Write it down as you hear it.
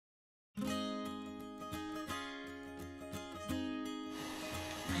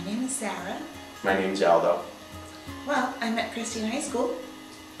name is Sarah. My name's Aldo. Well, I met Kristy in high school,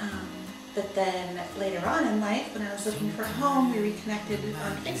 but then later on in life, when I was looking for a home, we reconnected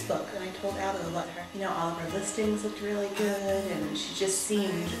on Facebook, and I told Aldo about her. You know, all of her listings looked really good, and she just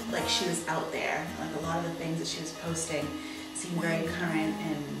seemed like she was out there. Like a lot of the things that she was posting seemed very current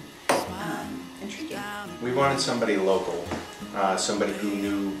and intriguing. We wanted somebody local, somebody who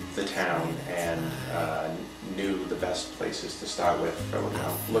knew the town and knew the best places to start with. For, you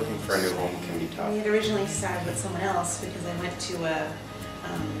know, looking for a new home can be tough. We had originally started with someone else because I went to a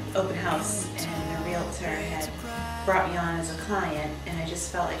open house and the realtor had brought me on as a client, and I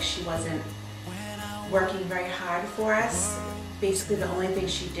just felt like she wasn't working very hard for us. Basically the only thing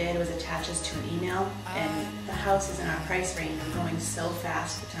she did was attach us to an email, and the house is in our price range. We're going so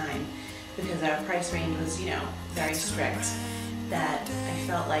fast at the time because our price range was, you know, very strict, that I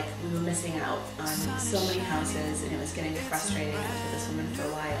felt like we were missing out on so many houses, and it was getting frustrating. I was with this woman for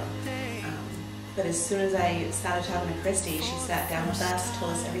a while. But as soon as I started talking to Kristy, she sat down with us,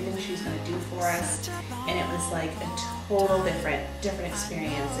 told us everything she was going to do for us, and it was like a total different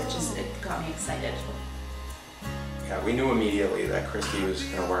experience. It got me excited. Yeah, we knew immediately that Kristy was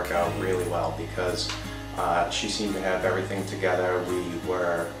going to work out really well because she seemed to have everything together. We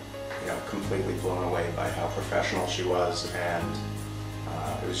were, you know, completely blown away by how professional she was, and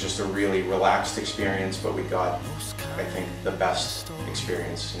it was just a really relaxed experience, but we got, I think, the best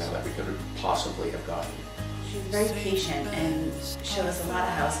experience, you know, that we could possibly have gotten. She was very patient and showed us a lot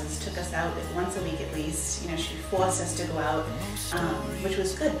of houses, took us out once a week at least. You know, she forced us to go out, which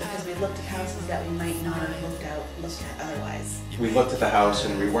was good because we looked at houses that we might not have looked at otherwise. We looked at the house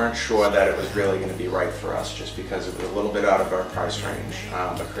and we weren't sure that it was really going to be right for us just because it was a little bit out of our price range,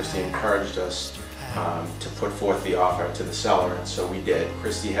 but Kristy encouraged us to put forth the offer to the seller, and so we did.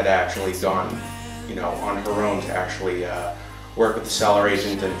 Kristy had actually gone, you know, on her own to actually work with the seller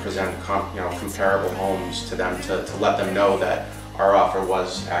agent and present comparable homes to them to let them know that our offer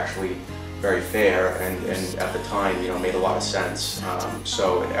was actually very fair and at the time, you know, made a lot of sense.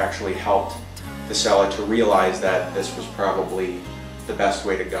 So it actually helped the seller to realize that this was probably the best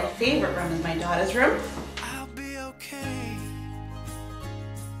way to go. My favorite room is my daughter's room.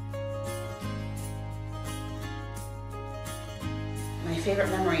 My favorite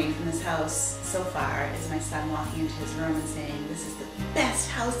memory from this house so far is my son walking into his room and saying, "This is the best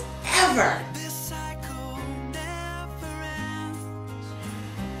house ever!"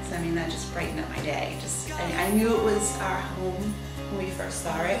 So I mean, that just brightened up my day. I knew it was our home when we first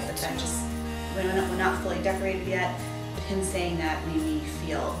saw it, but that just, we're not fully decorated yet. But him saying that made me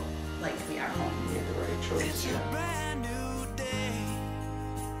feel like we are home. We made the right choice. Yeah.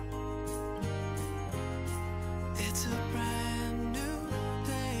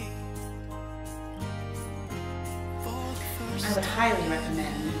 I would highly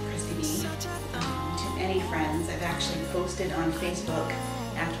recommend Kristy B to any friends. I've actually posted on Facebook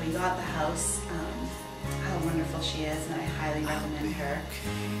after we got the house how wonderful she is, and I highly recommend her.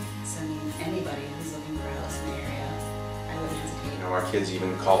 So I mean, anybody who's looking for a house in the area, I wouldn't hesitate. You know, our kids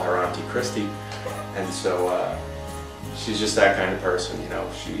even call her Auntie Kristy, and so she's just that kind of person. You know,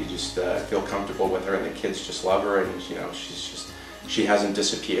 she just feel comfortable with her, and the kids just love her, and you know, she hasn't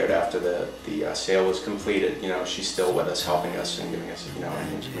disappeared after the sale was completed. You know, she's still with us, helping us and giving us, you know,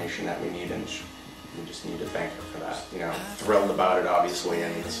 any information that we need, and we just need to thank her for that. You know, thrilled about it, obviously,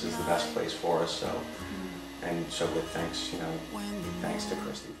 and this is the best place for us. So, and so with thanks, you know, thanks to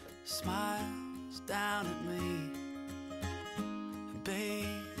Kristy. Smiles down at me and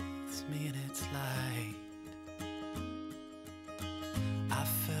bathes me in its light.